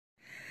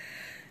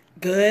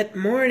Good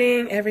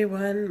morning,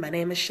 everyone. My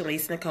name is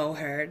Shalise Nicole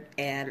Hurd,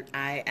 and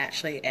I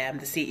actually am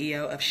the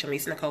CEO of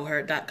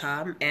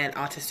ShaliseNicoleHurd.com and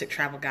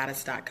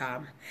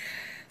AutisticTravelGoddess.com.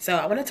 So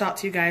I want to talk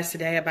to you guys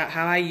today about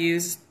how I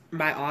use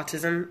my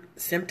autism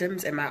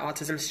symptoms and my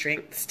autism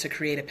strengths to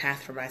create a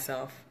path for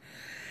myself.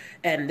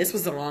 And this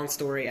was a long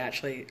story,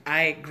 actually.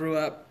 I grew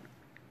up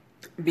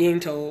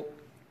being told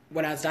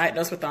when I was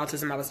diagnosed with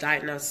autism, I was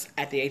diagnosed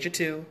at the age of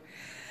 2.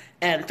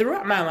 And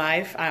throughout my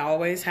life, I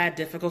always had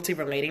difficulty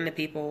relating to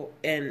people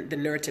in the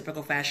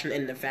neurotypical fashion,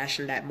 in the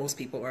fashion that most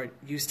people are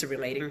used to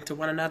relating to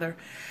one another.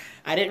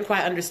 I didn't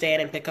quite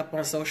understand and pick up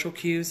on social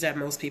cues that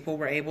most people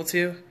were able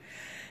to.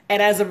 And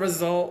as a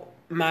result,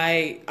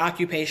 my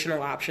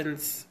occupational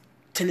options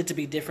tended to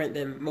be different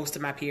than most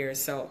of my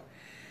peers. So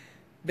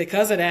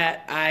because of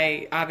that,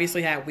 I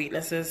obviously had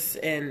weaknesses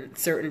in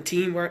certain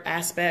teamwork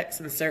aspects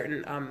and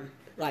certain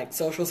like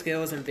social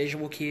skills and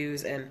visual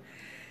cues and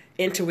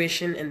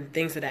intuition and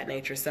things of that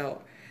nature.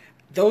 So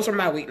those are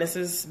my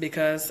weaknesses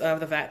because of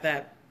the fact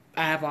that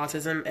I have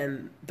autism,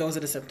 and those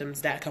are the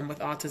symptoms that come with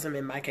autism.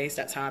 In my case,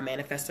 that's how I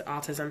manifested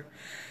autism.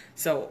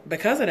 So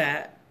because of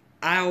that,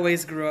 I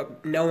always grew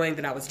up knowing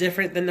that I was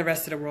different than the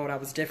rest of the world. I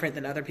was different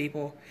than other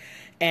people.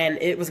 And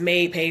it was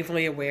made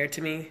painfully aware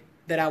to me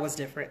that I was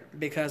different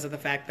because of the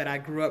fact that I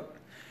grew up,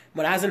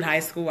 when I was in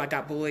high school, I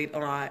got bullied a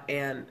lot,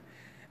 and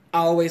I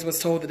always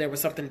was told that there was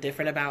something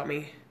different about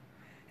me.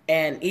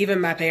 And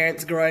even my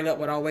parents growing up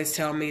would always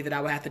tell me that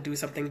I would have to do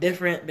something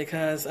different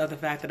because of the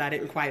fact that I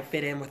didn't quite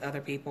fit in with other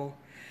people.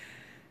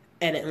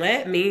 And it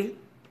led me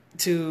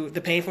to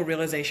the painful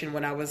realization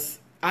when I was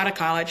out of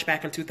college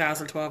back in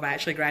 2012. I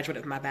actually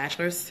graduated with my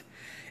bachelor's,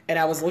 and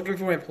I was looking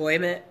for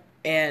employment.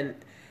 And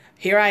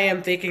here I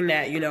am thinking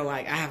that,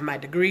 like I have my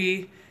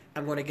degree,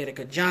 I'm going to get a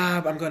good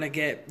job, I'm going to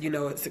get,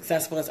 as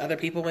successful as other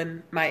people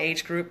in my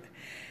age group.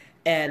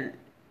 And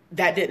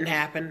that didn't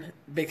happen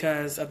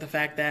because of the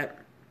fact that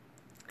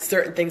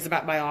certain things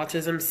about my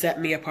autism set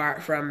me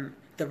apart from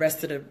the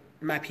rest of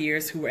my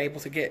peers who were able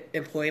to get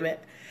employment.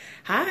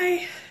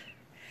 Hi.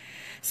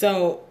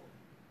 So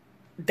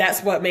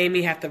that's what made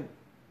me have to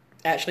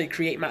actually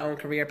create my own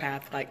career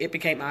path. Like, it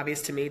became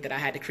obvious to me that I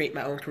had to create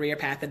my own career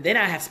path. And then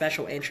I have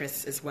special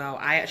interests as well.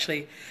 I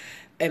actually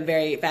am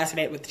very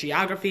fascinated with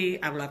geography.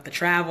 I love to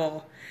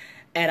travel.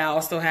 And I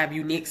also have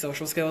unique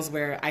social skills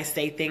where I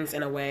say things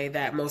in a way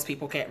that most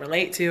people can't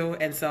relate to.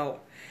 And so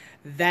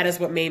that is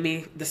what made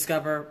me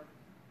discover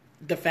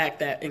the fact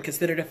that, and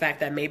consider the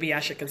fact that maybe I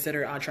should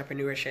consider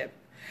entrepreneurship.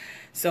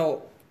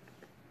 So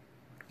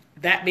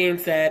that being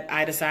said,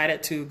 I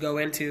decided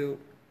to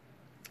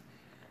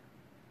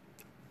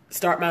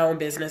start my own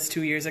business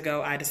 2 years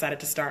ago. I decided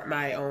to start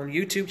my own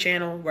YouTube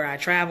channel where I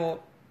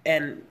travel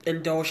and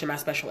indulge in my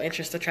special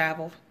interest to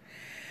travel.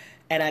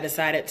 And I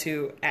decided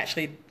to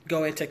actually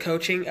go into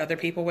coaching other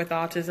people with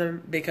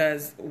autism,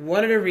 because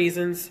one of the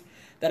reasons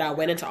that I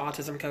went into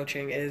autism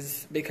coaching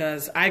is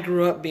because I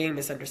grew up being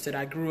misunderstood.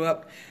 I grew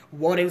up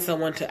wanting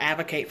someone to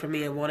advocate for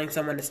me and wanting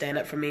someone to stand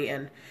up for me.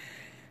 And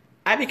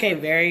I became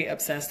very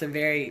obsessed and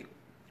very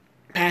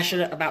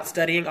passionate about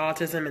studying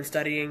autism and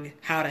studying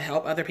how to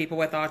help other people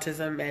with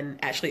autism and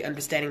actually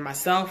understanding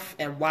myself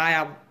and why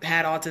I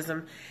had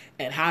autism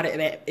and how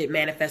it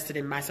manifested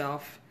in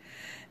myself.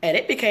 And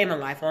it became a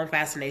lifelong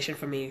fascination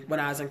for me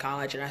when I was in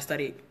college, and I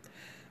studied,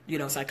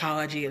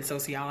 psychology and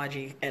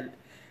sociology. And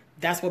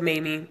that's what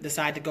made me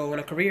decide to go on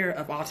a career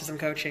of autism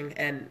coaching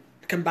and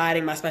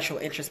combining my special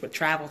interests with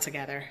travel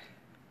together.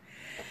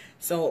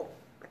 So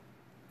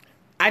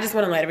I just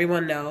want to let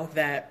everyone know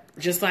that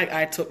just like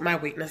I took my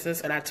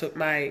weaknesses and I took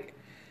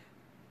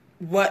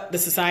what the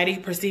society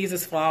perceives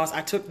as flaws,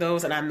 I took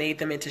those and I made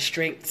them into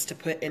strengths to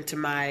put into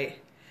my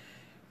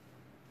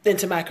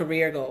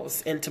career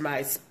goals, into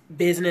my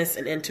business,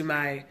 and into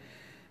my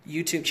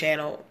YouTube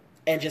channel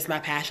and just my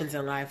passions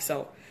in life.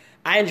 So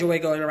I enjoy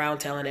going around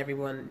telling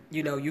everyone,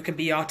 you can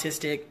be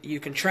autistic,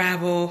 you can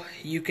travel,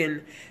 you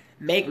can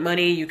make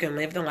money, you can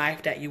live the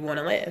life that you want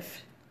to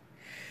live.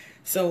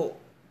 So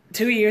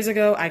 2 years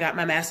ago, I got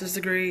my master's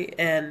degree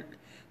in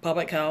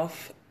public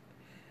health,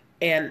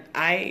 and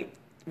I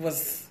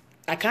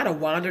kind of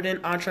wandered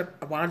into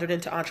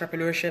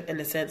entrepreneurship in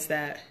the sense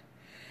that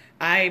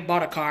I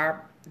bought a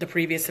car the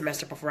previous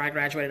semester before I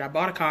graduated. I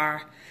bought a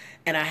car,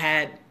 and I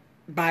had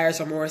buyer's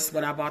remorse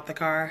when I bought the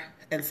car.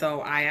 And so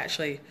I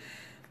actually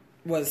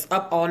was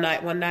up all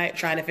night one night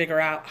trying to figure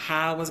out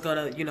how I was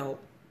going to,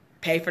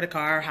 pay for the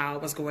car, how I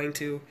was going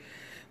to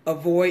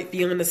avoid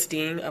feeling the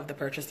sting of the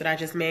purchase that I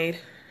just made.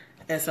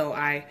 And so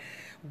I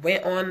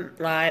went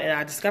online and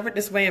I discovered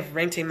this way of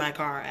renting my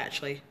car,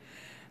 actually.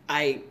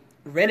 I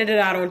rented it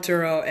out on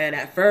Turo, and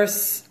at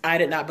first I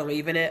did not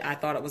believe in it. I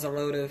thought it was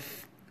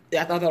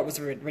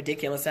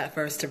ridiculous at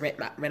first to rent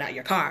out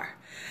your car.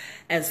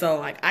 And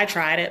so I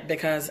tried it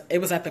because it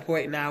was at the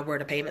point now where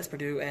the payments were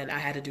due, and I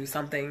had to do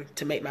something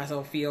to make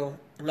myself feel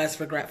less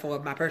regretful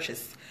of my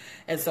purchase.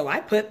 And so I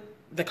put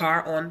the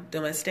car on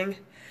the listing,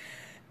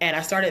 and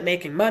I started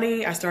making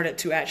money. I started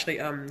to actually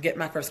get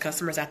my first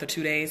customers after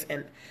 2 days,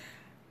 and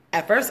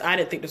At first, I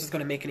didn't think this was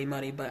going to make any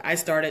money, but I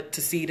started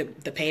to see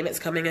the payments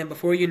coming in.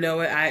 Before you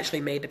know it, I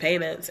actually made the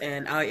payments,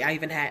 and I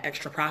even had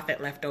extra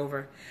profit left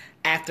over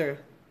after,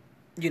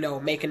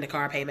 making the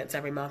car payments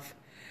every month.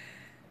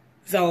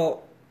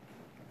 So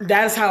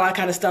that is how I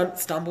kind of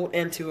stumbled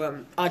into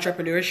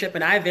entrepreneurship,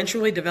 and I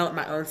eventually developed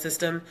my own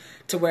system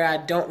to where I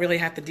don't really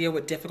have to deal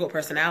with difficult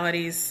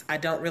personalities. I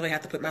don't really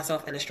have to put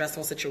myself in a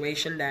stressful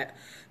situation that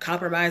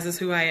compromises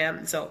who I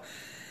am.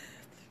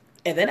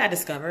 And then I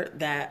discovered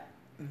that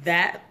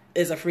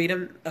is a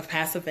freedom of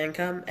passive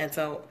income, and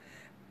so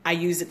I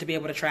use it to be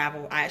able to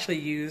travel. I actually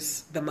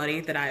use the money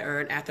that I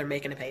earn after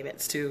making the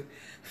payments to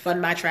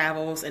fund my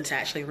travels and to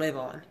actually live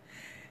on.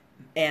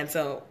 And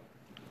so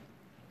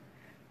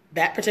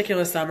that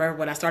particular summer,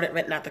 when I started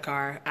renting out the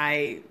car,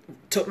 I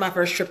took my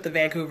first trip to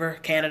Vancouver,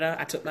 Canada.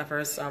 I took my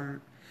first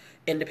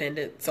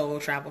independent solo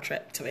travel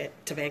trip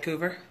to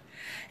Vancouver.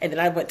 And then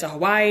I went to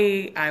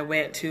Hawaii. I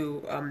went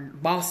to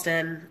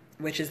Boston,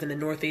 which is in the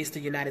northeast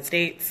of the United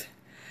States.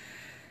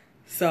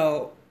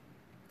 So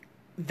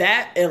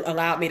that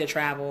allowed me to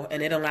travel,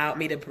 and it allowed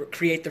me to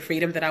create the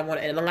freedom that I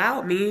wanted. It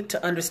allowed me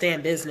to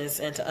understand business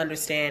and to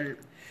understand,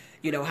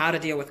 how to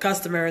deal with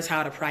customers,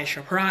 how to price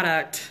your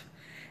product,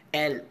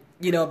 and,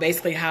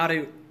 basically how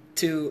to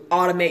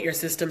automate your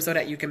system so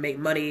that you can make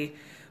money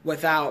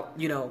without,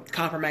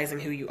 compromising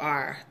who you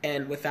are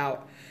and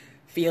without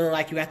feeling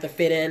like you have to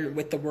fit in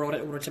with the world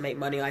in order to make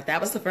money. Like,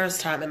 that was the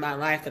first time in my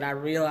life that I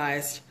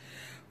realized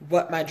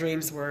what my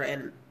dreams were,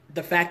 and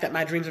the fact that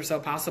my dreams are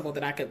so possible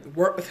that I could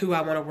work with who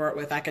I want to work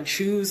with. I can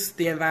choose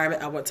the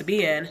environment I want to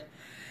be in,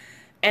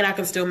 and I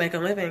can still make a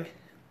living.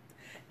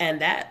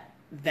 And that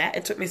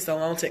it took me so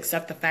long to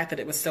accept the fact that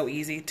it was so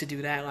easy to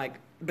do that. Like,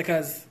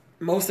 because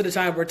most of the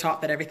time we're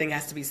taught that everything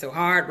has to be so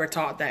hard. We're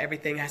taught that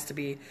everything has to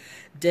be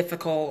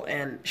difficult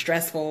and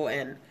stressful.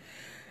 And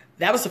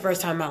that was the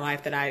first time in my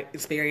life that I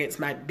experienced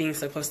being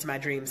so close to my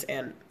dreams.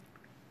 And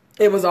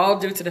it was all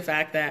due to the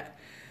fact that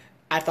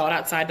I thought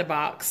outside the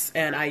box,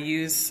 and I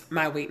used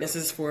my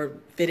weaknesses for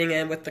fitting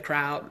in with the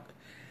crowd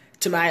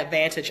to my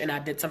advantage, and I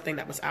did something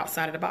that was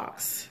outside of the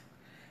box.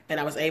 And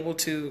I was able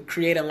to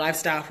create a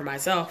lifestyle for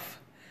myself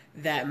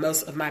that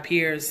most of my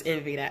peers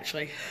envied,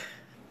 actually.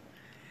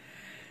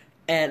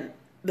 And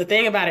the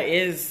thing about it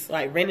is,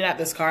 like, renting out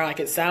this car, like,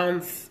 it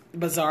sounds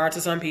bizarre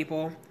to some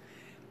people,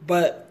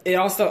 but it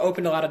also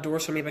opened a lot of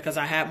doors for me because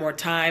I had more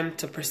time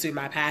to pursue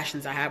my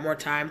passions. I had more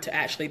time to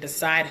actually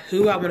decide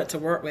who I wanted to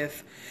work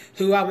with,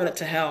 who I wanted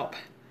to help,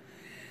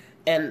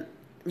 and,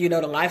 the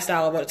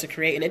lifestyle I wanted to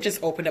create. And it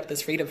just opened up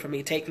this freedom for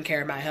me, taking care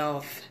of my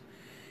health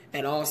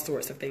and all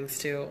sorts of things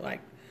too.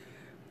 Like,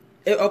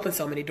 it opened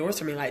so many doors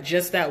for me. Like,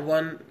 just that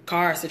one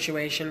car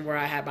situation where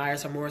I had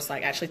buyer's remorse,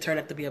 like, actually turned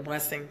out to be a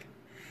blessing.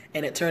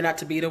 And it turned out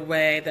to be the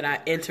way that I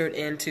entered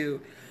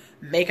into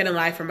making a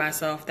life for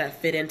myself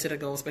that fit into the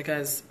goals.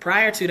 Because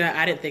prior to that,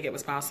 I didn't think it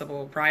was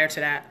possible. Prior to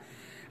that,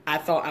 I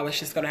thought I was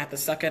just going to have to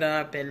suck it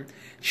up and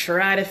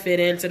try to fit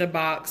into the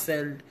box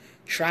and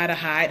try to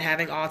hide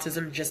having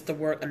autism just to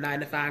work a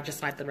 9-to-5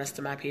 just like the rest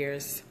of my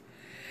peers.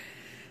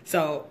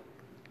 So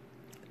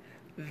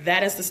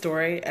that is the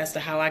story as to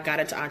how I got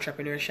into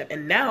entrepreneurship.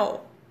 And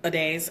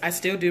nowadays, I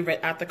still do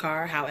rent out the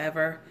car.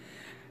 However,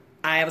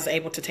 I was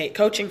able to take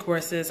coaching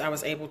courses. I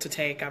was able to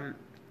take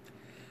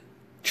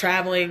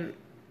traveling.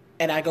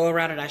 And I go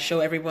around and I show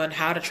everyone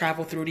how to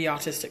travel through the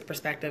autistic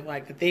perspective,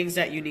 like the things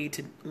that you need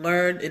to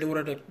learn in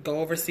order to go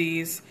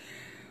overseas,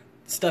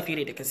 stuff you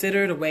need to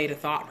consider, the way the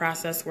thought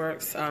process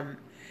works,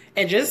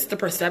 and just the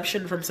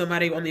perception from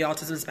somebody on the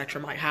autism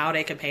spectrum, like how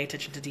they can pay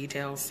attention to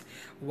details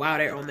while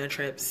they're on their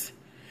trips.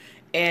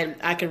 And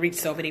I can reach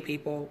so many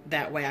people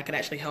that way. I can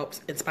actually help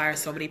inspire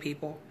so many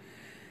people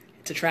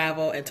to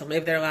travel and to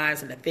live their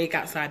lives and to think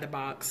outside the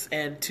box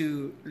and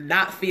to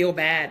not feel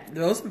bad.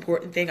 The most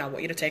important thing I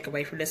want you to take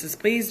away from this is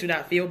please do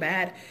not feel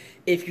bad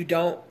if you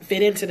don't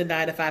fit into the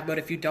 9-to-5 mode,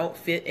 if you don't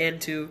fit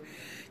into,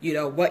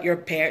 what your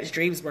parents'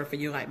 dreams were for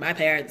you. Like, my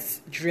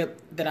parents dreamt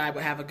that I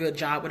would have a good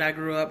job when I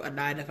grew up, a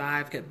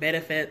 9-to-5, good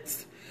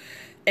benefits.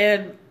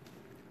 And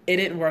it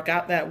didn't work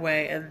out that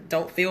way. And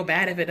don't feel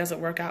bad if it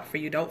doesn't work out for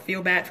you. Don't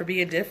feel bad for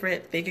being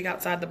different, thinking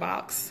outside the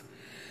box.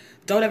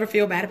 Don't ever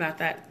feel bad about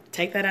that.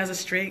 Take that as a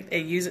strength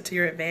and use it to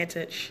your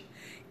advantage.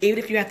 Even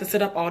if you have to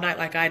sit up all night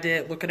like I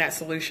did looking at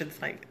solutions,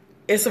 like,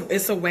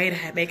 it's a way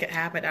to make it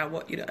happen. I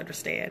want you to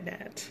understand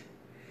that.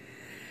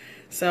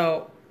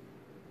 So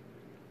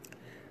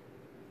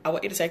I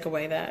want you to take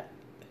away that,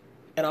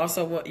 and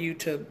also want you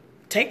to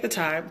take the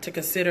time to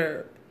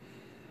consider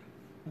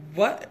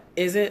what's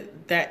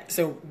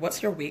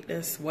your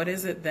weakness? What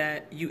is it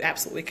that you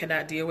absolutely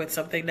cannot deal with?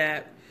 Something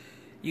that,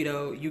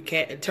 you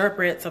can't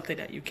interpret, something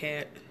that you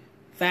can't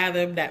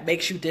fathom, that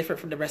makes you different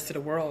from the rest of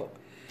the world.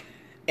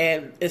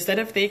 And instead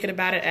of thinking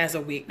about it as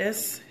a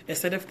weakness,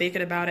 instead of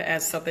thinking about it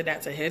as something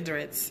that's a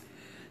hindrance,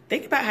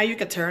 think about how you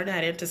could turn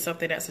that into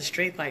something that's a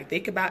strength. Like,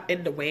 think about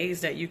in the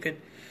ways that you could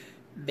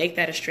make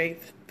that a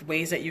strength, the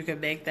ways that you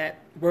can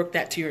work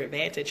that to your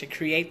advantage and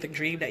create the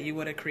dream that you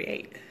want to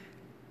create.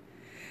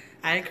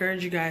 I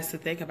encourage you guys to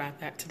think about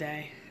that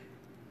today.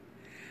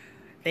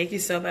 Thank you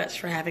so much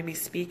for having me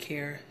speak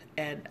here.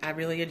 And I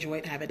really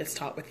enjoyed having this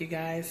talk with you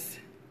guys.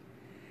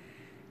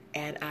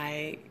 And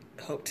I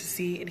hope to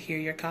see and hear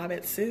your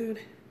comments soon.